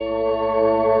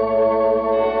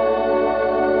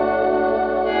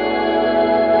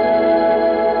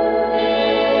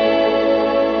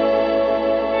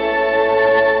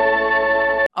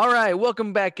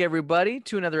Welcome back, everybody,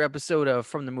 to another episode of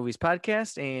From the Movies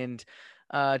podcast. And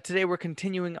today we're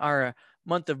continuing our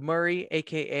month of Murray,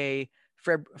 aka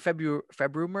February.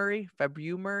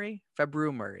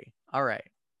 All right,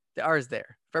 the R is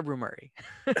there. February.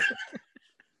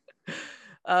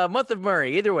 Month of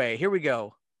Murray. Either way, here we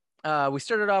go. We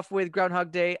started off with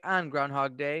Groundhog Day on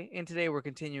Groundhog Day, and today we're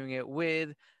continuing it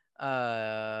with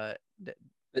the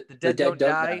Dead Don't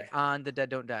Die on The Dead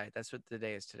Don't Die. That's what the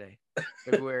day is today.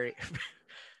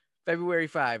 February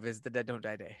 5 is the Dead Don't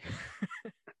Die Day.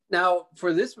 Now,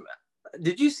 for this,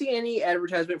 did you see any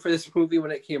advertisement for this movie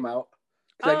when it came out?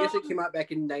 Because I guess it came out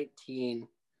back in 19.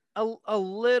 A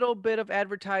little bit of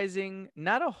advertising,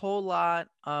 not a whole lot.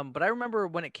 But I remember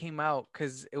when it came out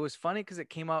because it was funny because it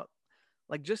came out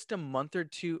like just a month or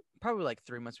two, probably like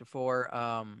 3 months before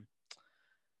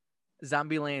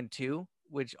Zombieland 2,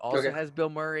 which also has Bill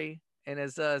Murray in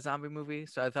his zombie movie.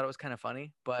 So I thought it was kind of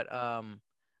funny. But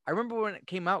I remember when it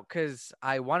came out because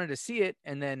I wanted to see it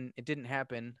and then it didn't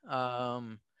happen.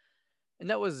 And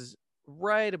that was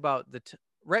right about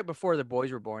right before the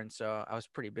boys were born. So I was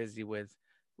pretty busy with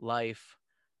life.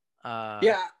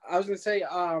 Yeah, I was gonna say,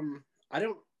 I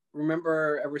don't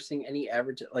remember ever seeing any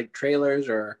like trailers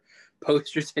or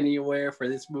posters anywhere for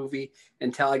this movie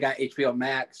until I got HBO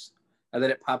Max, and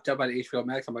then it popped up on HBO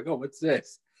Max. I'm like, oh, what's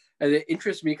this? And it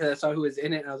interested me because I saw who was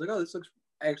in it, and I was like, oh, this looks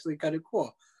actually kind of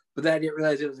cool. But then I didn't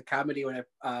realize it was a comedy when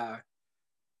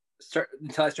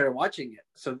until I started watching it.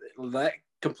 So that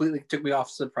completely took me off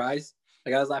surprise.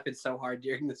 Like I was laughing so hard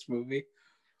during this movie.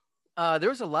 There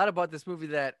was a lot about this movie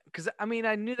because I mean,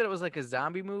 I knew that it was like a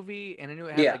zombie movie and I knew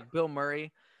it had like Bill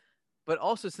Murray, but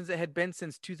also since it had been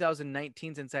since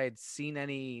 2019, since I had seen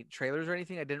any trailers or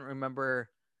anything, I didn't remember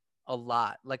a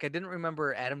lot. Like I didn't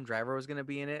remember Adam Driver was going to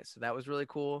be in it. So that was really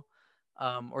cool.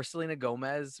 Or Selena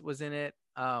Gomez was in it.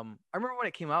 I remember when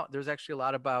it came out, there was actually a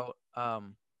lot about, a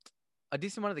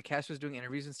decent amount of the cast was doing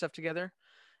interviews and stuff together.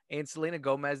 And Selena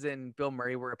Gomez and Bill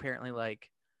Murray were apparently like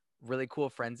really cool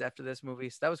friends after this movie.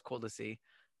 So that was cool to see.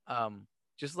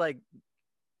 Just like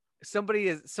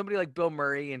somebody like Bill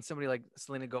Murray and somebody like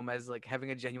Selena Gomez, like having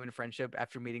a genuine friendship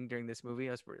after meeting during this movie.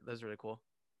 That was really cool.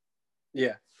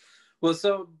 Yeah. Well,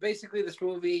 so basically this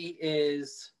movie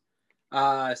is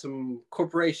some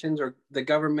corporations or the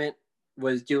government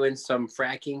was doing some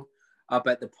fracking up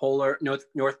at the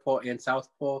North Pole and South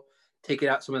Pole, taking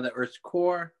out some of the Earth's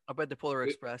core. Up at the Polar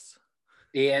Express.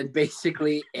 And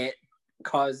basically it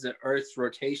caused the Earth's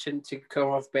rotation to come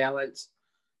off balance.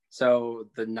 So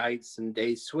the nights and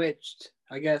days switched,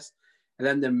 I guess. And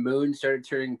then the moon started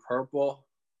turning purple.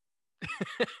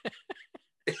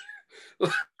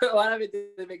 A lot of it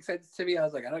didn't make sense to me. I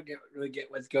was like, I don't really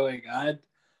get what's going on.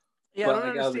 Yeah, but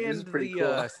I don't understand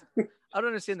cool. I don't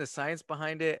understand the science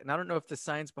behind it, and I don't know if the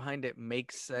science behind it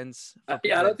makes sense.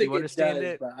 Yeah, I don't think it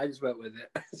does, but I just went with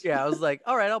it. Yeah, I was like,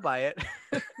 all right, I'll buy it.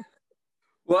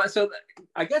 Well, so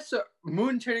I guess the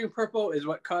moon turning purple is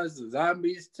what caused the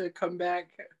zombies to come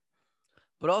back.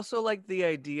 But also like the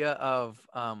idea of,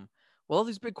 well, all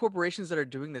these big corporations that are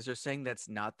doing this are saying that's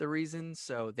not the reason,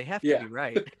 so they have to be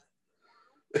right.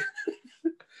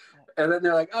 And then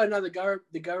they're like, oh, no, the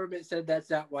government said that's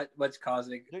not what's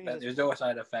causing, that there's no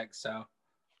side effects, so.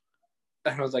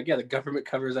 And I was like, yeah, the government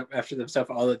covers up after themselves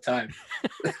all the time.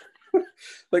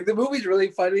 Like, the movie's really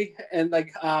funny, and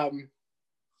like,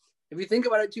 if you think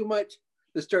about it too much,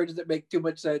 the story doesn't make too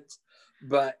much sense.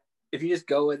 But if you just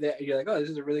go with it, and you're like, oh, this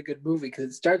is a really good movie, because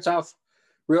it starts off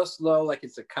real slow, like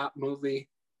it's a cop movie.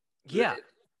 Yeah.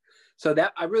 So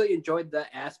that I really enjoyed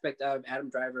the aspect of Adam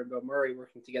Driver and Bill Murray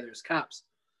working together as cops.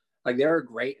 Like they were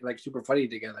great, like super funny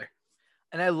together.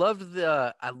 And I loved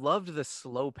the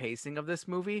slow pacing of this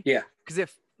movie. Yeah. Because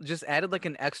it just added like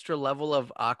an extra level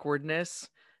of awkwardness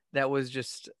that was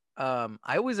just I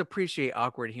always appreciate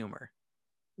awkward humor.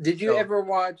 Did you ever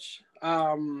watch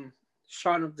Shaun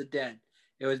of the Dead?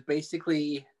 It was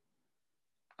basically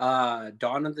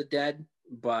Dawn of the Dead,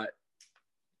 but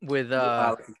with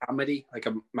like a comedy, like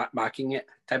a mocking it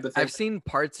type of thing. I've seen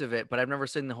parts of it, but I've never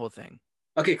seen the whole thing.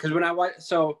 Okay, because when I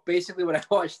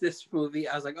watched this movie,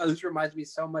 I was like, oh, this reminds me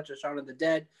so much of Shaun of the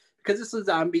Dead, because it's a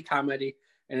zombie comedy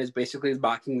and it's basically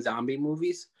mocking zombie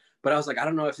movies. But I was like, I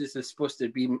don't know if this is supposed to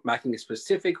be mocking a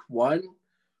specific one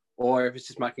or if it's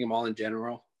just mocking them all in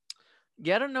general.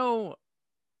 Yeah, I don't know.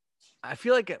 I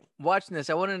feel like watching this,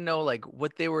 I want to know like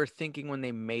what they were thinking when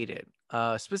they made it,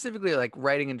 specifically like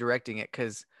writing and directing it,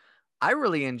 because I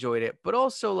really enjoyed it, but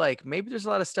also like maybe there's a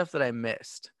lot of stuff that I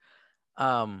missed.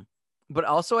 But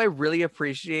also I really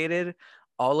appreciated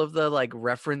all of the like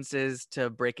references to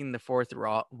breaking the fourth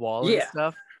wall and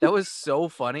stuff. That was so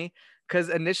funny because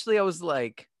initially I was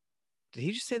like, did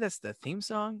he just say that's the theme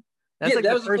song? That's like that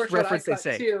the was first the first one I reference they caught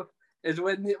say. too. Is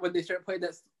when they start playing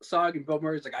that song and Bill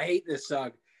Murray's like, I hate this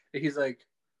song, and he's like,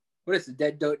 what is the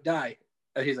Dead Don't Die?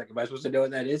 And he's like, am I supposed to know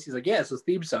what that is? He's like, yeah, it's a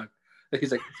theme song. And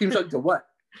he's like, theme song to what?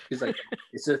 He's like,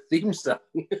 it's a theme song.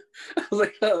 I was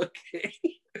like, oh, okay.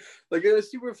 Like, it was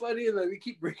super funny, and like we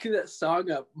keep bringing that song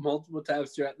up multiple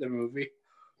times throughout the movie.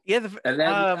 Yeah, and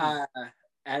then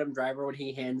Adam Driver, when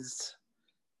he hands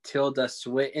Tilda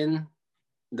Swinton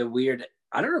the weird,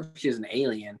 I don't know if she's an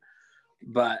alien,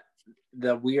 but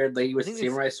the weird lady with the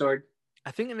samurai sword.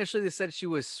 I think initially they said she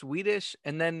was Swedish,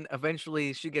 and then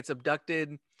eventually she gets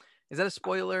abducted. Is that a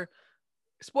spoiler?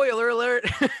 Spoiler alert!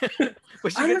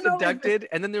 But she gets abducted,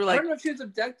 and then they're like, I don't know if she was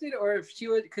abducted or if she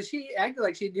was, because she acted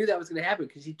like she knew that was going to happen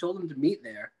because she told him to meet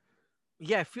there.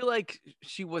 Yeah, I feel like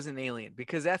she was an alien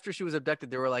because after she was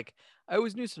abducted, they were like, I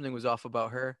always knew something was off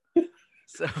about her.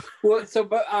 So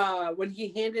but when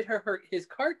he handed her his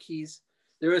car keys,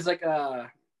 there was like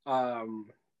a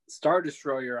Star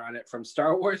Destroyer on it from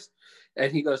Star Wars,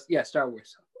 and he goes, "Yeah, Star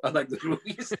Wars. I like the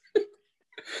movies."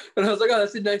 And I was like, "Oh,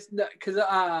 that's a nice," because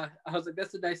I was like,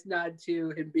 "That's a nice nod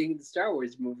to him being in the Star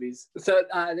Wars movies." So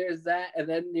there's that, and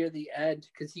then near the end,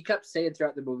 because he kept saying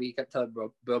throughout the movie, he kept telling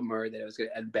Bill Murray that it was going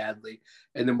to end badly,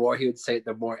 and the more he would say it,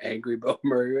 the more angry Bill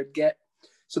Murray would get.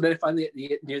 So then finally,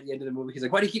 near the end of the movie, he's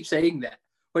like, "Why do you keep saying that?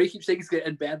 Why do you keep saying it's going to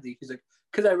end badly?" He's like,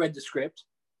 "Because I read the script."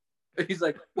 And he's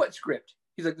like, "What script?"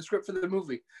 He's like, "The script for the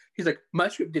movie." He's like, "My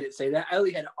script didn't say that. I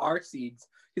only had R scenes."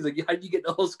 He's like, "How did you get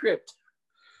the whole script?"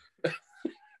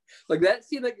 Like that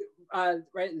scene, like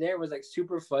right there was like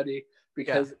super funny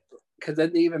because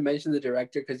then they even mentioned the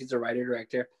director because he's a writer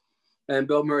director, and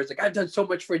Bill Murray's like, "I've done so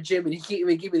much for Jim, and he can't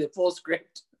even give me the full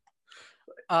script."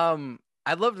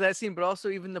 I loved that scene, but also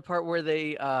even the part where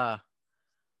they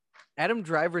Adam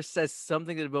Driver says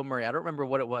something to Bill Murray. I don't remember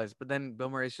what it was, but then Bill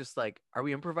Murray's just like, "Are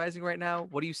we improvising right now?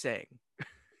 What are you saying?"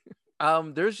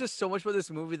 There's just so much about this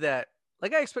movie that,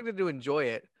 like, I expected to enjoy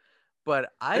it,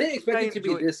 but I didn't expect it to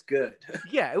be this good.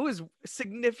 Yeah, it was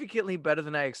significantly better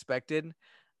than I expected.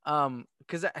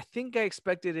 Because I think I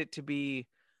expected it to be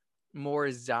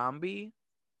more zombie,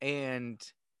 and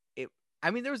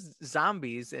there was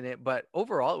zombies in it, but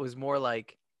overall it was more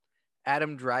like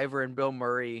Adam Driver and Bill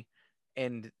Murray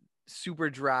and super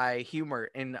dry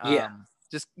humor, and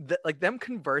just like them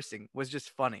conversing was just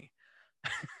funny.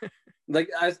 Like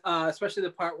especially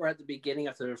the part where at the beginning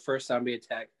after the first zombie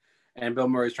attack, and Bill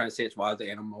Murray's trying to say it's wild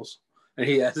animals, and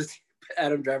he asks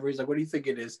Adam Driver, he's like, "What do you think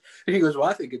it is?" And he goes, "Well,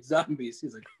 I think it's zombies."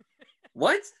 He's like,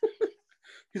 "What?"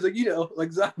 He's like,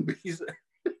 like zombies.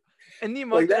 And the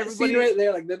like that scene right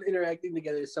there, like them interacting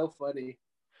together is so funny.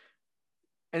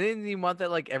 And then the month that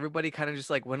like everybody kind of just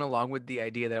like went along with the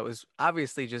idea that it was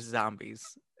obviously just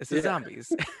zombies. It's the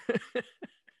zombies.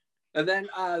 And then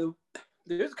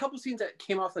there's a couple scenes that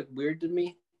came off like weird to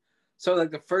me. So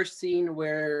like the first scene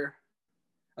where,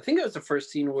 I think it was the first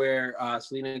scene where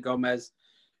Selena Gomez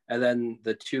and then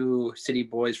the two city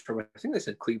boys from, I think they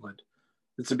said Cleveland.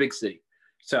 It's a big city.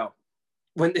 So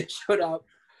when they showed up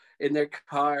in their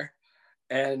car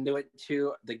and they went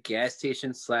to the gas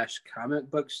station / comic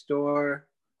book store.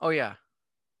 Oh yeah.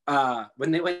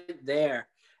 When they went there,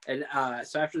 and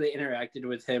so after they interacted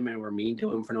with him and were mean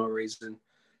to him for no reason,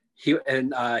 he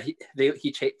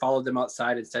followed them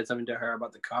outside and said something to her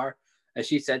about the car, and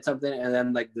she said something, and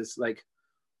then like this like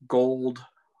gold.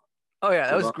 Oh yeah,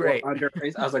 that was great. Under her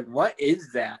face. I was like, "What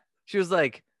is that?" He was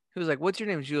like, "What's your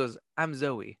name?" She goes, "I'm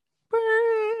Zoe."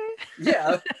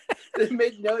 Yeah, it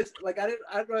made no like I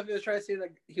don't know if he was trying to say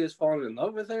like he was falling in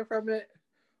love with her from it,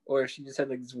 or she just had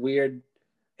like this weird.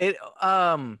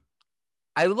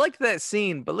 I liked that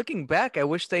scene, but looking back, I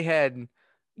wish they had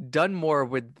done more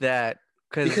with that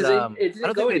because I don't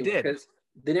think they did. Because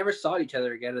they never saw each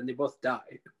other again, and they both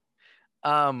died.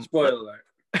 Spoiler alert.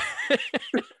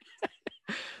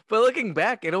 But looking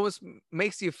back, it almost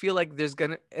makes you feel like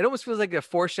it almost feels like a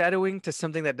foreshadowing to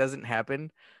something that doesn't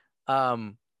happen.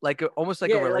 Almost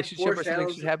like a relationship or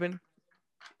something should happen.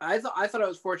 I thought it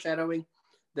was foreshadowing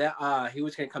that he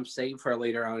was going to come save her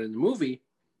later on in the movie,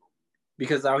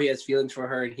 because now he has feelings for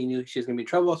her and he knew she was going to be in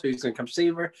trouble, so he's going to come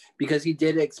save her, because he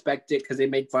did expect it, because they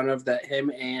made fun of that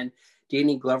him and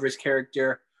Danny Glover's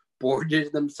character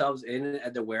boarded themselves in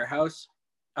at the warehouse,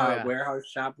 warehouse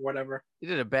shop, whatever. He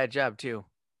did a bad job too.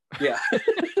 Yeah.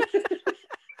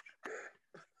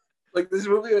 Like this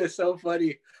movie was so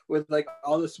funny with like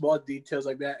all the small details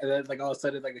like that, and then like all of a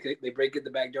sudden like they break in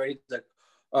the back door and he's like,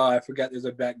 "Oh, I forgot there's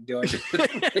a back door."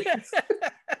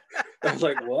 I was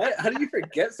like, "What? How do you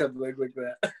forget something like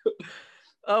that?"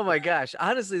 Oh my gosh!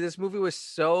 Honestly, this movie was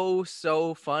so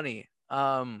funny.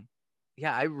 Yeah,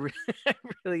 I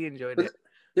really enjoyed it.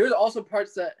 There was also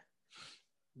parts that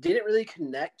didn't really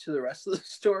connect to the rest of the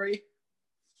story.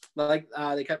 Like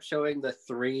they kept showing the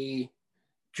 3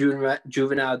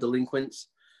 juvenile delinquents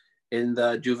in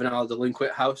the juvenile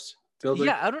delinquent house building.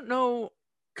 Yeah, I don't know,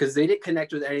 because they didn't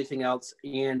connect with anything else.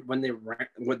 And when they ran,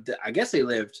 I guess they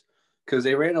lived because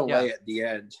they ran away at the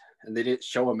end, and they didn't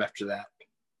show them after that.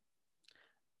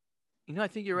 You know, I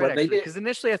think you're right, actually, because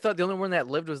initially I thought the only one that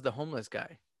lived was the homeless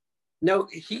guy. No,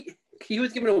 he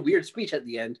was giving a weird speech at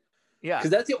the end. Yeah,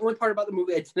 because that's the only part about the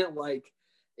movie I didn't like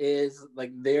is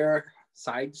like their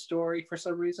side story for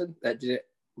some reason that didn't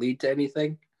lead to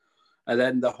anything, and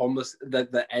then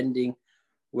the ending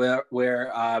where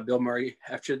Bill Murray,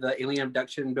 after the alien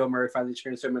abduction, Bill Murray finally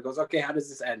turns to him and goes, "Okay, how does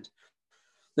this end?"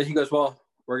 Then he goes, "Well,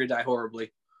 we're gonna die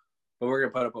horribly, but we're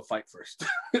gonna put up a fight first."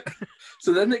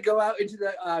 So then they go out into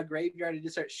the graveyard and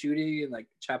just start shooting and like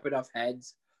chopping off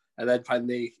heads, and then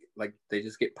finally like they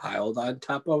just get piled on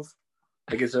top of.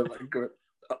 Like it's a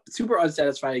super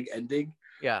unsatisfying ending.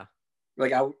 Yeah.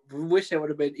 Like I wish it would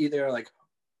have been either like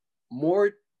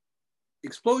more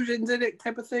explosions in it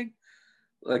type of thing,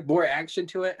 like more action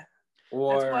to it.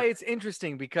 Or that's why it's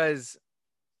interesting because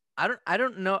I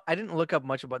don't know. I didn't look up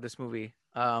much about this movie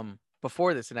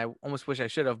before this, and I almost wish I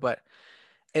should have. But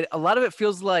a lot of it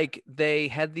feels like they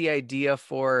had the idea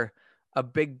for a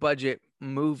big budget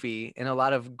movie and a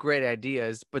lot of great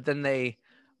ideas, but then they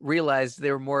realized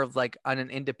they were more of like on an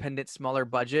independent, smaller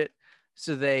budget.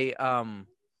 So they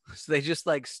just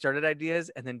like started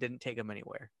ideas and then didn't take them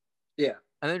anywhere. Yeah.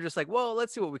 And they're just like, well,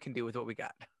 let's see what we can do with what we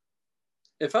got.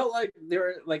 It felt like they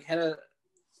were like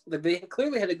they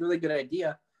clearly had a really good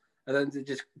idea, and then they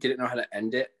just didn't know how to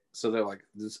end it. So they're like,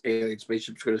 this alien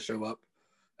spaceship's going to show up,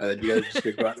 and then you guys just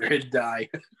going to go out there and die.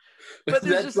 But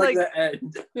that's just like the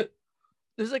end.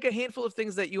 There's like a handful of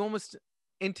things that you almost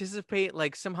anticipate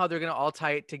like somehow they're going to all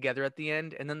tie it together at the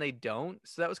end, and then they don't.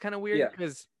 So that was kind of weird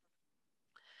because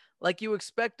like you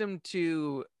expect them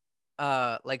to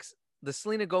like the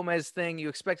Selena Gomez thing, you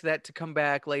expect that to come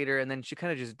back later, and then she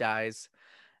kind of just dies.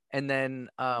 And then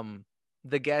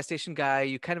the gas station guy,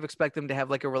 you kind of expect them to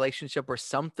have like a relationship or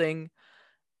something,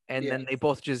 and then they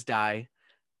both just die.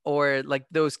 Or like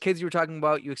those kids you were talking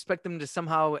about, you expect them to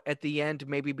somehow at the end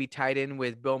maybe be tied in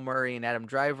with Bill Murray and Adam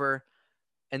Driver,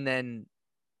 and then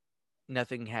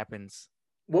nothing happens.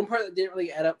 One part that didn't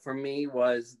really add up for me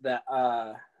was that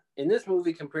in this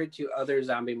movie, compared to other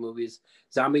zombies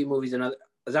in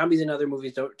other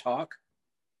movies don't talk.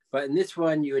 But in this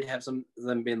one, you would have some of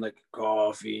them being like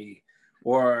coffee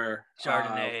or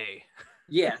Chardonnay.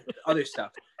 Other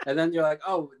stuff. And then you're like,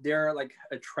 oh, they're like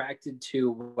attracted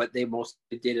to what they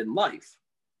mostly did in life,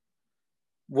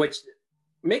 which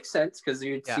makes sense because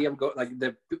you'd see them go, like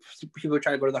the people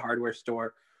trying to go to the hardware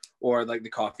store or like the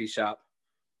coffee shop.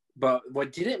 But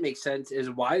what didn't make sense is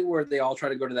why were they all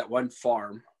trying to go to that one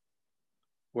farm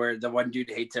where the one dude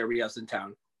hates everybody else in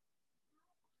town?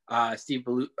 Steve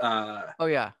Ballou. Oh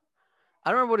yeah, I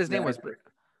don't remember what his name was,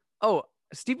 but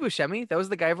Steve Buscemi. That was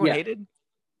the guy everyone hated.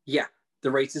 Yeah, the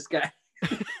racist guy.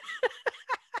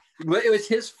 But it was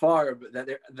his farm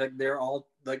that they're all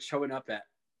like showing up at.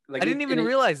 Like I didn't even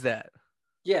realize that.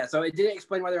 Yeah, so it didn't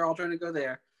explain why they're all trying to go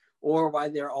there, or why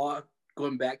they're all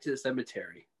going back to the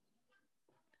cemetery.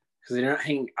 Because they're not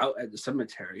hanging out at the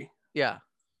cemetery. Yeah.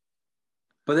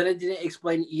 But then it didn't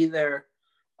explain either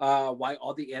why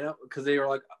all the animals, because they were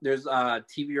like, there's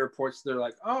TV reports, they're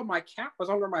like, oh, my cat was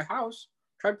under my house,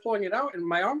 tried pulling it out, and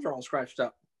my arms are all scratched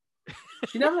up.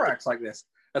 She never acts like this.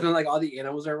 And then like all the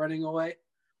animals are running away.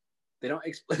 They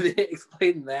didn't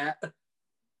explain that.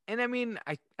 And I mean,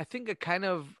 I think I kind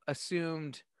of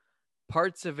assumed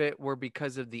parts of it were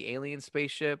because of the alien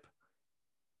spaceship.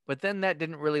 But then that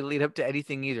didn't really lead up to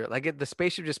anything either. Like the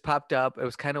spaceship just popped up. It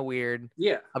was kind of weird.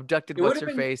 Yeah. Abducted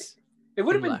what's-her-face. It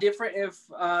would have been different if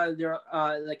they're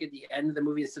like at the end of the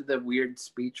movie, instead of the weird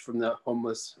speech from the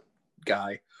homeless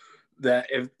guy, that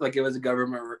if like it was a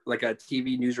government, like a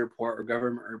TV news report or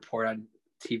government report on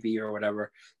TV or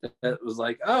whatever, that was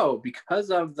like, oh,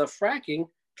 because of the fracking,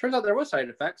 turns out there was side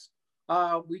effects.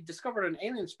 We discovered an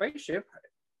alien spaceship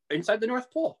inside the North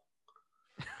Pole.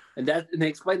 And they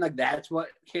explained like that's what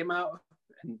came out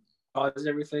and caused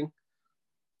everything.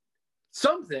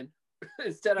 Something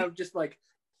instead of just like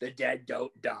the dead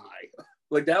don't die.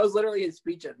 Like that was literally his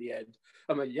speech at the end.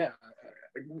 I'm like, yeah,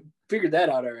 I figured that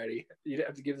out already. You don't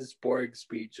have to give this boring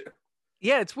speech.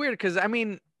 Yeah, it's weird because I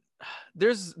mean,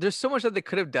 there's so much that they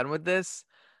could have done with this,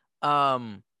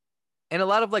 and a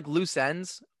lot of like loose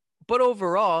ends. But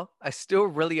overall, I still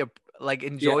really like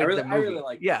enjoyed the movie. I really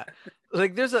like it.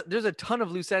 Like there's a ton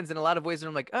of loose ends in a lot of ways, and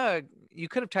I'm like, oh, you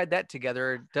could have tied that together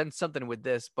or done something with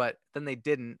this, but then they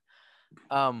didn't.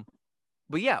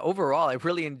 But yeah, overall, I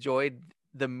really enjoyed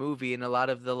the movie and a lot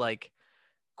of the like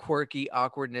quirky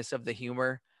awkwardness of the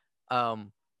humor.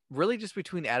 Really just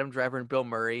between Adam Driver and Bill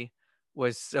Murray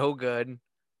was so good.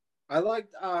 I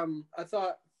liked because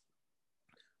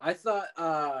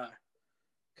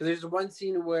there's one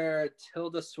scene where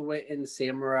Tilda Swinton,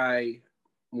 samurai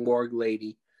morgue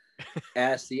lady,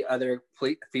 asked the other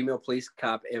female police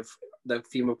cop if the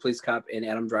female police cop and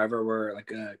Adam Driver were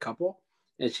like a couple,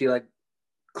 and she like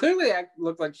clearly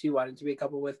looked like she wanted to be a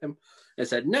couple with him, and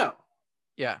said no.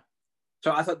 Yeah.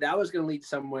 So I thought that was going to lead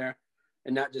somewhere,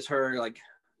 and not just her like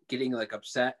getting like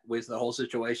upset with the whole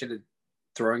situation and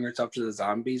throwing herself to the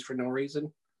zombies for no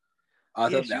reason. I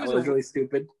thought that was really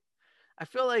stupid. I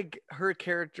feel like her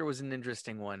character was an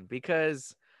interesting one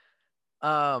because,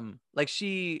 like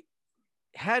she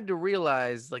had to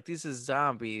realize like these is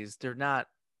zombies. They're not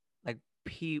like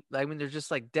people. I mean, they're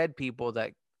just like dead people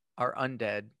that are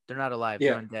undead. They're not alive.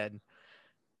 Yeah. They're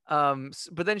undead.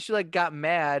 But then she like got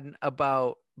mad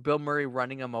about Bill Murray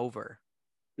running him over.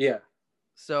 Yeah.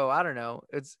 So I don't know.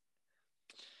 It's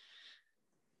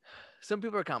some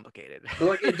people are complicated. But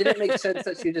like it didn't make sense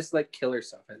that she just like kill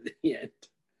herself at the end.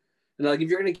 And like if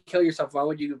you're gonna kill yourself, why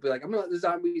would you be like, I'm gonna let the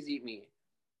zombies eat me?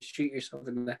 Shoot yourself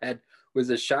in the head with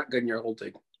a shotgun you're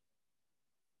holding.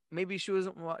 Maybe she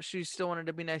still wanted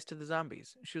to be nice to the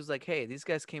zombies. She was like, hey, these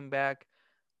guys came back.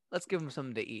 Let's give them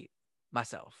something to eat.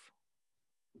 Myself.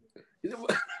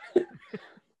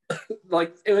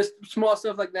 Like it was small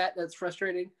stuff like that that's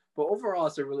frustrating, but overall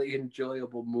it's a really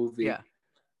enjoyable movie. Yeah.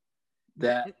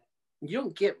 That you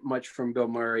don't get much from Bill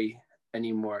Murray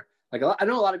anymore. Like I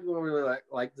know a lot of people really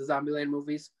like the Zombieland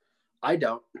movies. I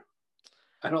don't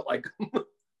like them.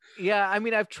 Yeah, I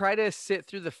mean, I've tried to sit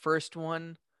through the first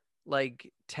one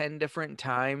like 10 different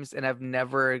times, and I've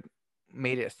never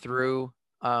made it through.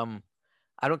 I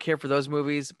don't care for those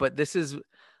movies, but this is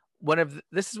one of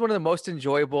the most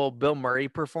enjoyable Bill Murray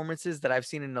performances that I've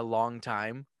seen in a long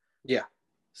time. Yeah.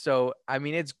 So I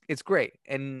mean, it's great,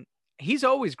 and he's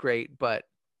always great, but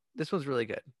this one's really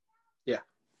good. Yeah.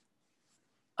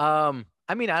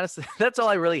 I mean, honestly, that's all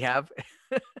I really have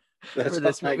for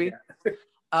this movie.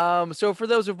 So for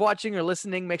those of watching or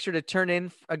listening, make sure to turn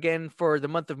in again for the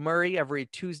month of Murray every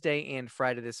Tuesday and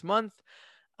Friday this month.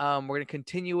 We're going to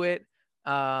continue it.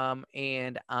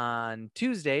 And on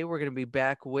Tuesday, we're going to be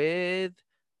back with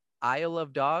Isle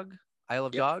of Dogs. I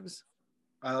Love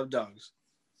Dogs.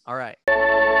 All right.